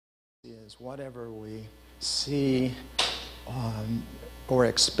is whatever we see or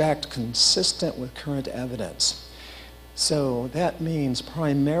expect consistent with current evidence. So that means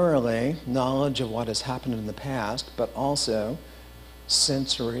primarily knowledge of what has happened in the past, but also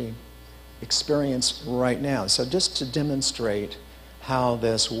sensory experience right now. So just to demonstrate how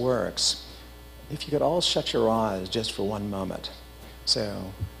this works, if you could all shut your eyes just for one moment.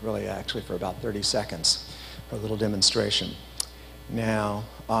 So really actually for about 30 seconds for a little demonstration. Now,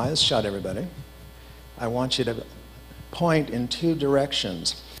 eyes shut, everybody. I want you to point in two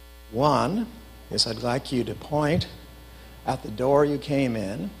directions. One is I'd like you to point at the door you came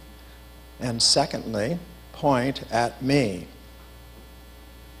in, and secondly, point at me.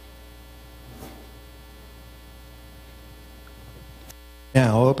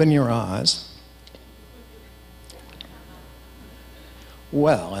 Now, open your eyes.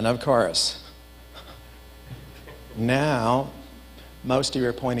 Well, and of course, now, most of you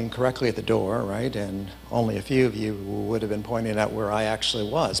are pointing correctly at the door, right? And only a few of you would have been pointing at where I actually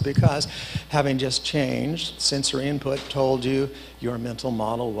was, because having just changed, sensory input told you your mental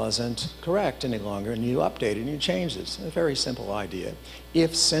model wasn't correct any longer, and you updated and you changed it. It's a very simple idea.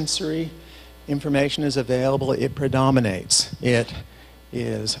 If sensory information is available, it predominates. It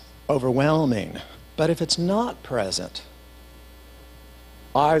is overwhelming. But if it's not present,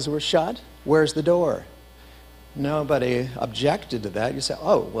 eyes were shut, where's the door? Nobody objected to that. You say,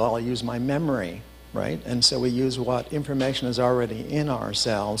 oh, well, I'll use my memory, right? And so we use what information is already in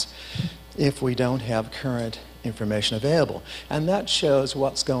ourselves if we don't have current information available. And that shows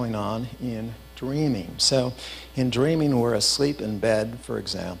what's going on in dreaming. So in dreaming, we're asleep in bed, for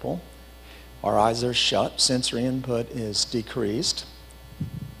example. Our eyes are shut, sensory input is decreased,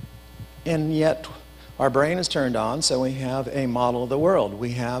 and yet our brain is turned on, so we have a model of the world.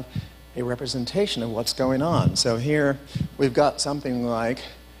 We have a representation of what's going on. So here we've got something like,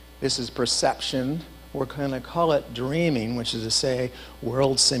 this is perception. We're going to call it dreaming, which is to say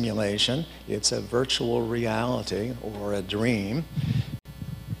world simulation. It's a virtual reality or a dream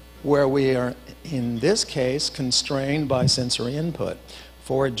where we are, in this case, constrained by sensory input.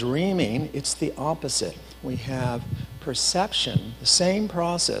 For dreaming, it's the opposite. We have perception, the same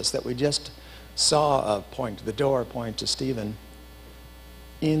process that we just saw of point to the door, point to Stephen,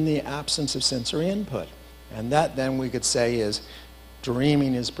 in the absence of sensory input. And that then we could say is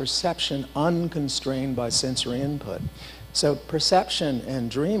dreaming is perception unconstrained by sensory input. So perception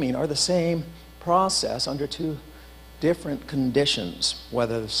and dreaming are the same process under two different conditions,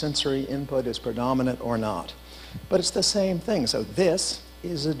 whether the sensory input is predominant or not. But it's the same thing. So this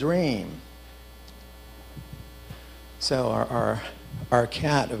is a dream. So our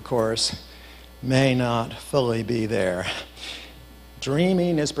cat, of course, may not fully be there.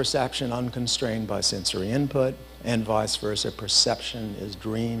 Dreaming is perception unconstrained by sensory input, and vice versa. Perception is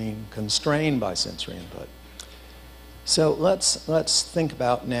dreaming constrained by sensory input. So let's think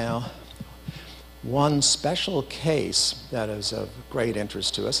about now one special case that is of great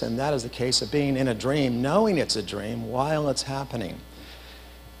interest to us, and that is the case of being in a dream, knowing it's a dream while it's happening.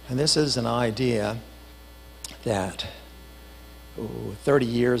 And this is an idea that 30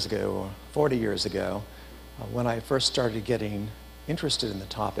 years ago or 40 years ago, when I first started getting interested in the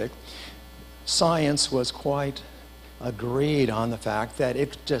topic, science was quite agreed on the fact that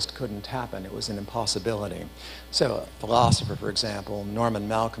it just couldn't happen. It was an impossibility. So a philosopher, for example, Norman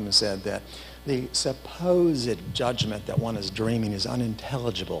Malcolm, said that the supposed judgment that one is dreaming is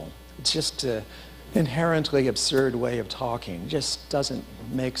unintelligible. It's just an inherently absurd way of talking. It just doesn't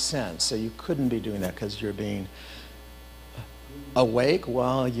make sense. So you couldn't be doing that because you're being awake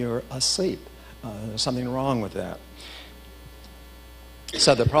while you're asleep. There's something wrong with that.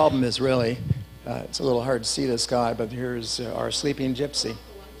 So the problem is really, it's a little hard to see this guy, but here's our sleeping gypsy.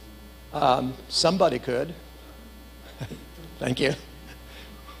 Somebody could. Thank you.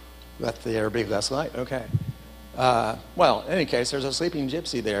 Let there be less light. Okay. Well, in any case, there's a sleeping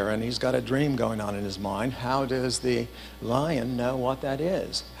gypsy there, and he's got a dream going on in his mind. How does the lion know what that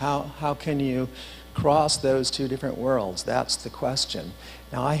is? How can you cross those two different worlds? That's the question.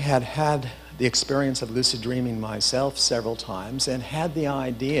 Now, I had the experience of lucid dreaming myself several times and had the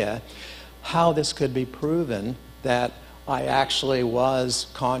idea how this could be proven that I actually was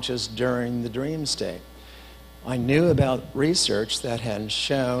conscious during the dream state. I knew about research that had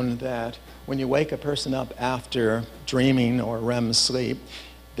shown that when you wake a person up after dreaming or REM sleep,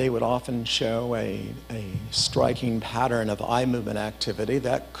 they would often show a striking pattern of eye movement activity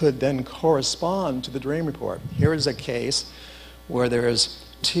that could then correspond to the dream report. Here is a case where there's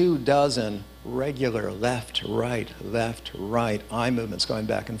 24 regular left, right eye movements going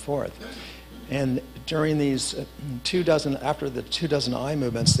back and forth. And during these after the 2 dozen eye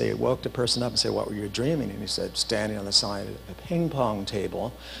movements, they woke the person up and said, "What were you dreaming?" And he said, "Standing on the side of a ping pong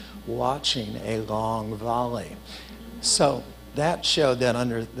table, watching a long volley." So that showed that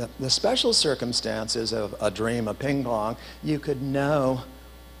under the special circumstances of a dream of ping pong, you could know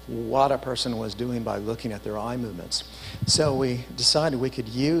what a person was doing by looking at their eye movements. So we decided we could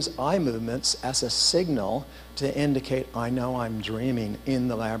use eye movements as a signal to indicate, I know I'm dreaming in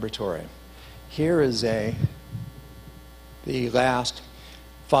the laboratory. Here is the last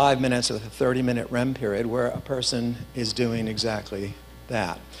 5 minutes of a 30-minute REM period where a person is doing exactly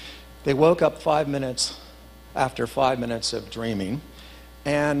that. They woke up 5 minutes after 5 minutes of dreaming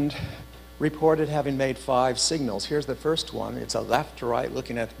and reported having made 5 signals. Here's the first one. It's a left to right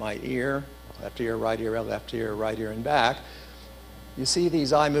looking at my ear, left ear, right ear, and back. You see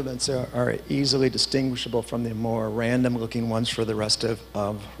these eye movements are easily distinguishable from the more random looking ones for the rest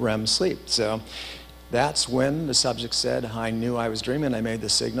of REM sleep. So that's when the subject said, I knew I was dreaming, I made the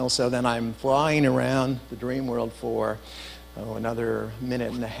signal. So then I'm flying around the dream world for another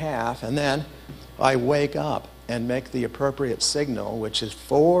minute and a half, and then I wake up and make the appropriate signal, which is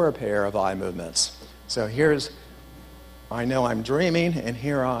 4 pair of eye movements. So here's, I know I'm dreaming, and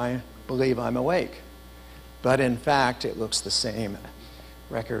here I believe I'm awake. But in fact, it looks the same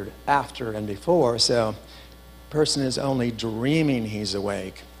record after and before, so the person is only dreaming he's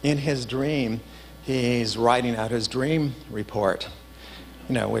awake. In his dream, he's writing out his dream report,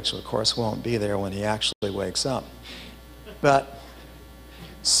 which of course won't be there when he actually wakes up. But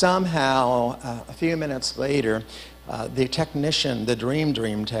somehow, a few minutes later, the technician, the dream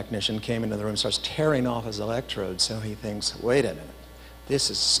technician, came into the room, starts tearing off his electrodes, so he thinks, wait a minute,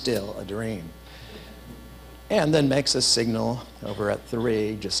 this is still a dream. And then makes a signal over at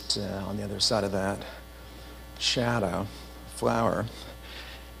 3, just on the other side of that shadow, flower.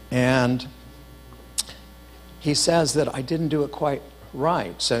 And he says that I didn't do it quite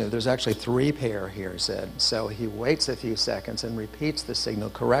right. So there's actually 3 pair here, he said. So he waits a few seconds and repeats the signal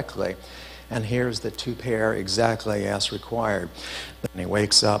correctly. And here's the 2 pair exactly as required. Then he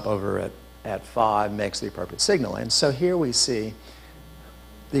wakes up over at 5, makes the appropriate signal. And so here we see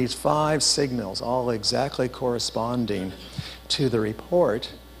these 5 signals, all exactly corresponding to the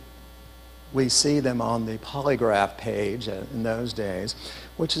report. We see them on the polygraph page in those days,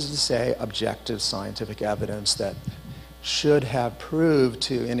 which is to say objective scientific evidence that should have proved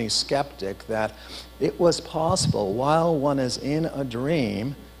to any skeptic that it was possible while one is in a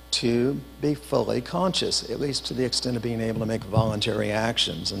dream to be fully conscious, at least to the extent of being able to make voluntary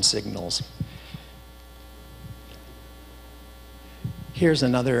actions and signals. Here's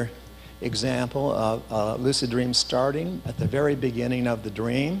another example of a lucid dream starting at the very beginning of the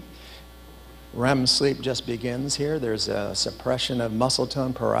dream. REM sleep just begins here. There's a suppression of muscle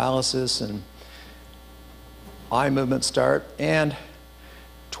tone paralysis and eye movement start. And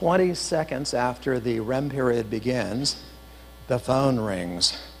 20 seconds after the REM period begins, the phone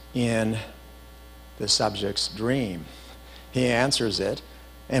rings in the subject's dream. He answers it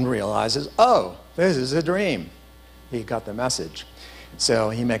and realizes, oh, this is a dream. He got the message. So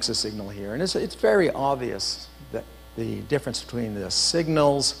he makes a signal here. And it's very obvious that the difference between the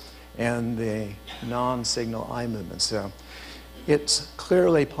signals and the non-signal eye movements. So it's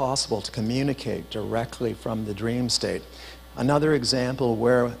clearly possible to communicate directly from the dream state. Another example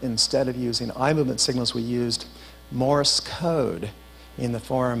where instead of using eye movement signals, we used Morse code in the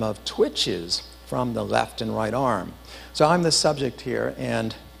form of twitches from the left and right arm. So I'm the subject here,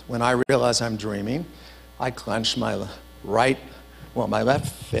 and when I realize I'm dreaming, I clench my my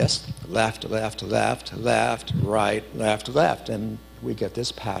left fist, left, left, left, left, right, left, left, and we get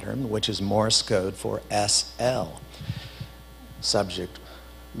this pattern, which is Morse code for SL. Subject,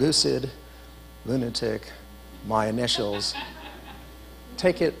 lucid, lunatic, my initials.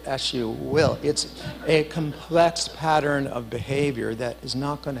 Take it as you will. It's a complex pattern of behavior that is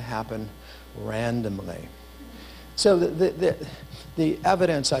not going to happen randomly. So the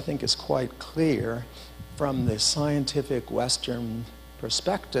evidence, I think, is quite clear from the scientific Western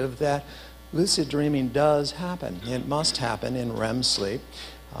perspective that lucid dreaming does happen. It must happen in REM sleep.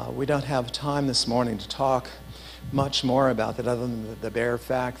 We don't have time this morning to talk much more about that other than the bare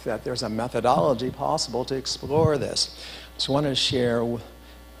fact that there's a methodology possible to explore this. Just want to share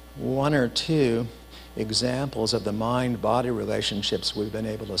 1 or 2 examples of the mind-body relationships we've been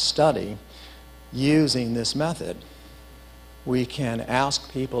able to study using this method. We can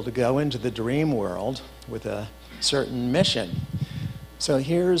ask people to go into the dream world with a certain mission. So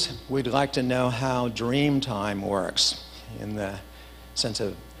we'd like to know how dream time works in the sense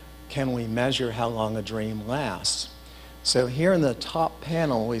of, can we measure how long a dream lasts? So here in the top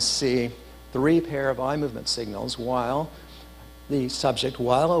panel we see 3 pair of eye movement signals while the subject,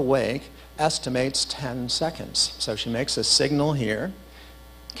 while awake, estimates 10 seconds. So she makes a signal here,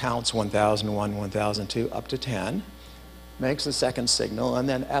 counts 1001, 1002, up to 10, makes the second signal, and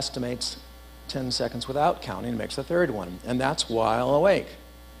then estimates 10 seconds without counting, makes the third one. And that's while awake.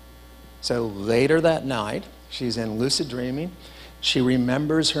 So later that night, she's in lucid dreaming. She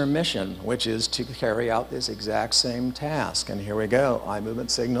remembers her mission, which is to carry out this exact same task. And here we go, eye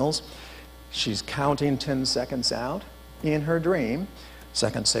movement signals. She's counting 10 seconds out in her dream,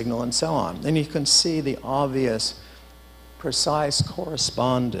 second signal, and so on. And you can see the obvious, precise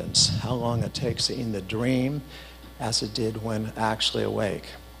correspondence, how long it takes in the dream as it did when actually awake.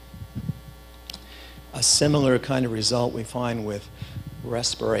 A similar kind of result we find with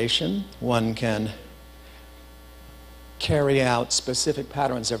respiration. One can carry out specific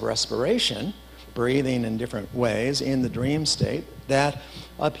patterns of respiration, breathing in different ways in the dream state that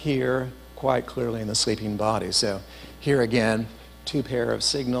appear quite clearly in the sleeping body. So here again, 2 pair of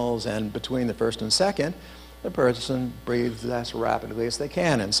signals, and between the first and second, the person breathes as rapidly as they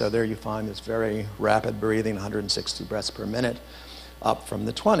can. And so there you find this very rapid breathing, 160 breaths per minute, up from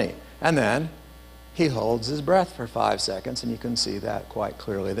the 20. And then he holds his breath for 5 seconds, and you can see that quite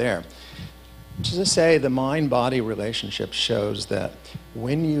clearly there. Just to say, the mind-body relationship shows that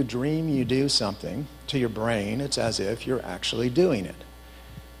when you dream you do something to your brain, it's as if you're actually doing it.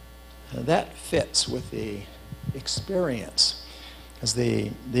 Now, that fits with the experience. As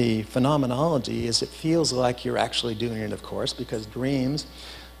the phenomenology is, it feels like you're actually doing it, of course, because dreams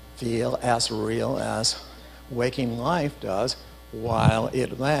feel as real as waking life does while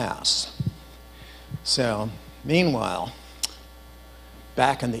it lasts. So, meanwhile,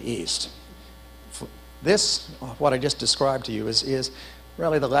 back in the East, this, what I just described to you, is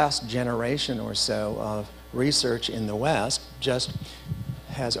really the last generation or so of research in the West just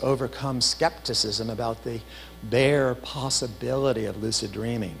has overcome skepticism about the bare possibility of lucid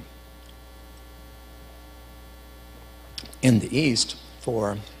dreaming. In the East,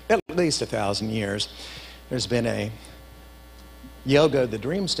 for at least 1,000 years, there's been a yoga, the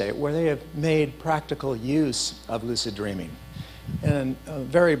dream state, where they have made practical use of lucid dreaming. And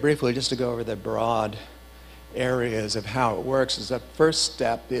very briefly, just to go over the broad areas of how it works, is the first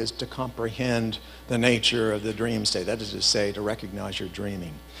step is to comprehend the nature of the dream state. That is to say, to recognize you're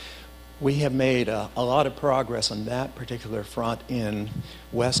dreaming. We have made a lot of progress on that particular front in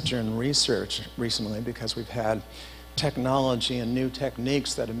Western research recently, because we've had technology and new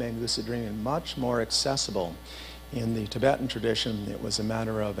techniques that have made lucid dreaming much more accessible. In the Tibetan tradition, it was a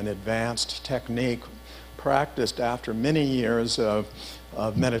matter of an advanced technique practiced after many years of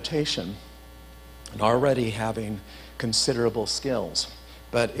meditation and already having considerable skills.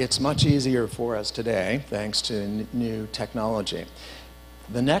 But it's much easier for us today, thanks to new technology.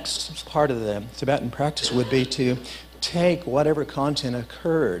 The next part of the Tibetan practice would be to take whatever content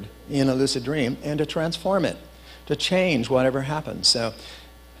occurred in a lucid dream and to transform it, to change whatever happened. So,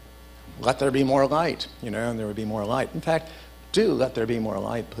 let there be more light, and there would be more light. In fact, do let there be more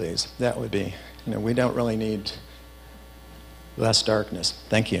light, please. That would be, we don't really need less darkness.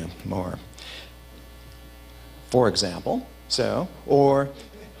 Thank you, more. For example, or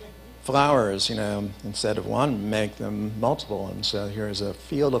flowers, instead of one, make them multiple. And so here's a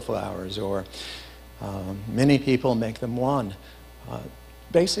field of flowers, or many people make them one.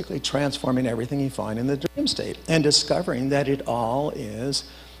 Basically transforming everything you find in the dream state and discovering that it all is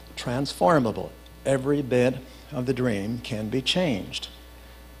transformable. Every bit of the dream can be changed.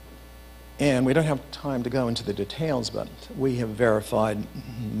 And we don't have time to go into the details, but we have verified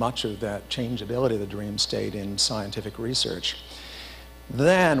much of that changeability of the dream state in scientific research.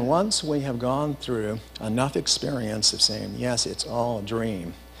 Then, once we have gone through enough experience of saying, yes, it's all a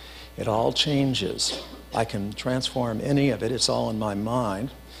dream, it all changes, I can transform any of it, it's all in my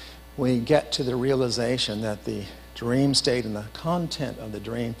mind, we get to the realization that the dream state and the content of the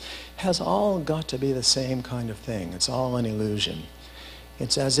dream has all got to be the same kind of thing. It's all an illusion.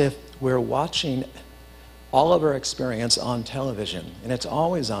 It's as if we're watching all of our experience on television, and it's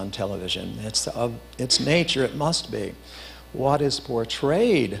always on television. It's of its nature, it must be. What is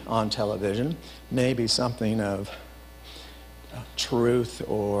portrayed on television may be something of truth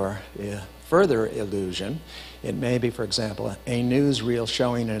or further illusion. It may be, for example, a newsreel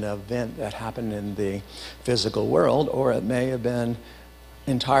showing an event that happened in the physical world, or it may have been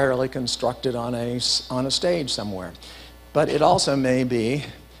entirely constructed on a stage somewhere. But it also may be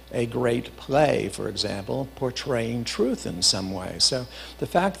a great play, for example, portraying truth in some way. So the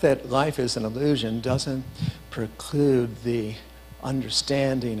fact that life is an illusion doesn't preclude the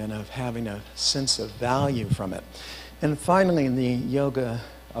understanding and of having a sense of value from it. And finally, in the yoga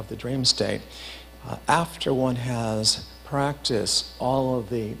of the dream state, after one has practiced all of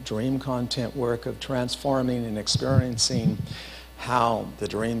the dream content work of transforming and experiencing how the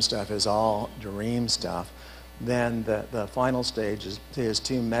dream stuff is all dream stuff, then the final stage is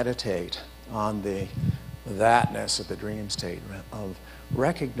to meditate on the thatness of the dream state, of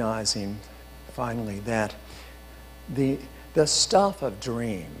recognizing finally that the stuff of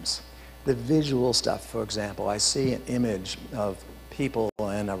dreams, the visual stuff, for example, I see an image of people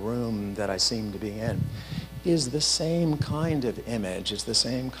in a room that I seem to be in, is the same kind of image, it's the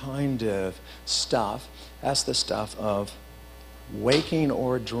same kind of stuff as the stuff of waking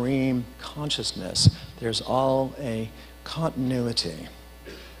or dream consciousness. There's all a continuity.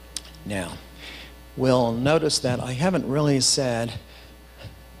 Now, we'll notice that I haven't really said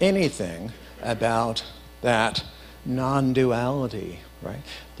anything about that non-duality, right?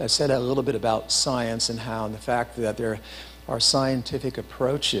 I said a little bit about science and how, and the fact that there are scientific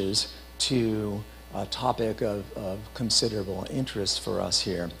approaches to a topic of considerable interest for us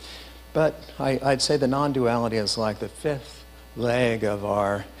here. But I'd say the non-duality is like the fifth leg of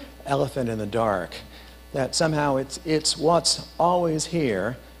our elephant in the dark, that somehow it's what's always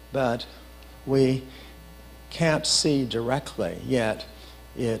here, but we can't see directly, yet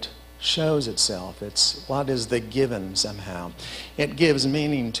it shows itself. It's what is the given somehow. It gives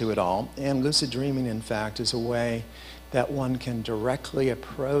meaning to it all, and lucid dreaming, in fact, is a way that one can directly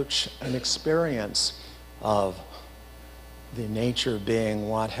approach an experience of the nature being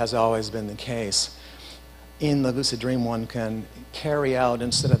what has always been the case. In the lucid dream, one can carry out,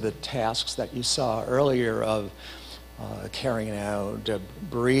 instead of the tasks that you saw earlier of carrying out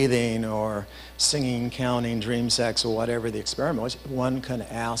breathing or singing, counting, dream sex, or whatever the experiment was, one can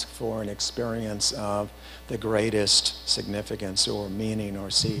ask for an experience of the greatest significance or meaning, or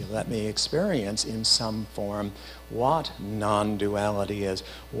see, let me experience in some form what non-duality is,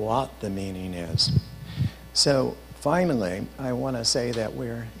 what the meaning is. So finally, I want to say that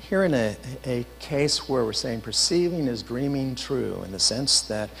we're here in a case where we're saying perceiving is dreaming true, in the sense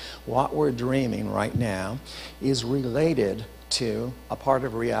that what we're dreaming right now is related to a part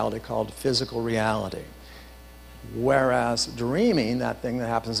of reality called physical reality. Whereas dreaming, that thing that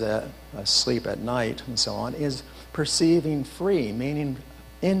happens asleep at night and so on, is perceiving free, meaning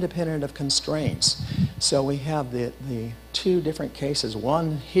independent of constraints. So we have the two different cases.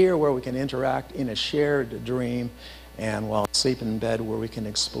 One here where we can interact in a shared dream, and while asleep in bed where we can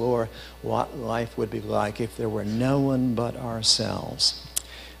explore what life would be like if there were no one but ourselves.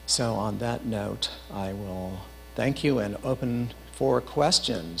 So on that note, I will thank you and open for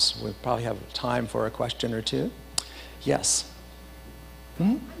questions. We'll probably have time for a question or two. Yes?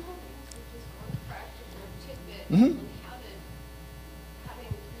 Mm-hmm. Mm-hmm.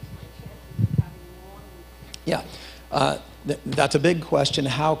 Yeah, that's a big question.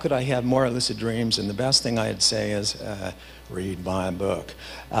 How could I have more lucid dreams? And the best thing I'd say is read my book.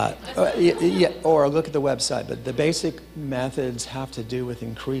 Or look at the website. But the basic methods have to do with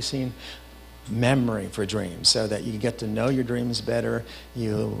increasing memory for dreams, so that you get to know your dreams better,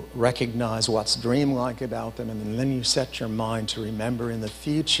 you recognize what's dreamlike about them, and then you set your mind to remember in the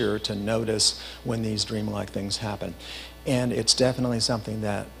future to notice when these dreamlike things happen. And it's definitely something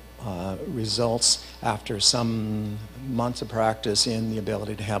that results after some months of practice in the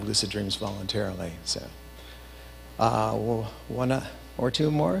ability to have lucid dreams voluntarily. So, one or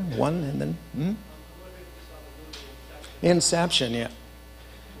two more? One and then? Inception, yeah.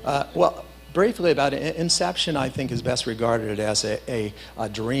 Well, briefly about it, Inception, I think, is best regarded as a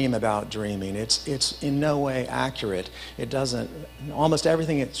dream about dreaming. It's in no way accurate. It doesn't, almost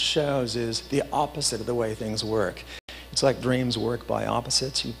everything it shows is the opposite of the way things work. It's like dreams work by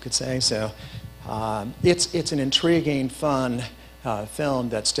opposites, you could say. So it's an intriguing, fun film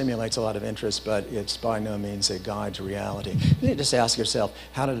that stimulates a lot of interest, but it's by no means a guide to reality. You just ask yourself,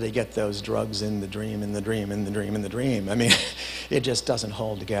 how did they get those drugs in the dream, in the dream, in the dream, in the dream? I mean, it just doesn't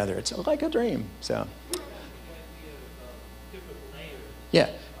hold together. It's like a dream. So, yeah,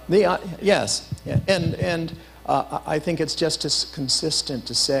 yes, yeah. And I think it's just as consistent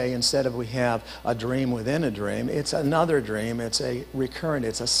to say, instead of we have a dream within a dream, it's another dream. It's a recurrent.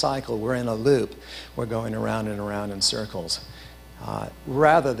 It's a cycle. We're in a loop. We're going around and around in circles.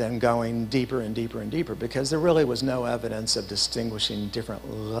 Rather than going deeper and deeper and deeper, because there really was no evidence of distinguishing different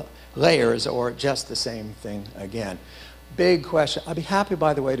layers or just the same thing again. Big question. I'd be happy,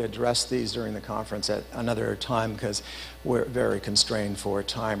 by the way, to address these during the conference at another time, because we're very constrained for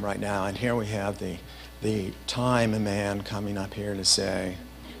time right now. And here we have the time man coming up here to say.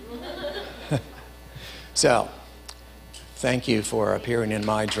 So, thank you for appearing in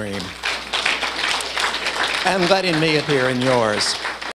my dream and letting me appear in yours.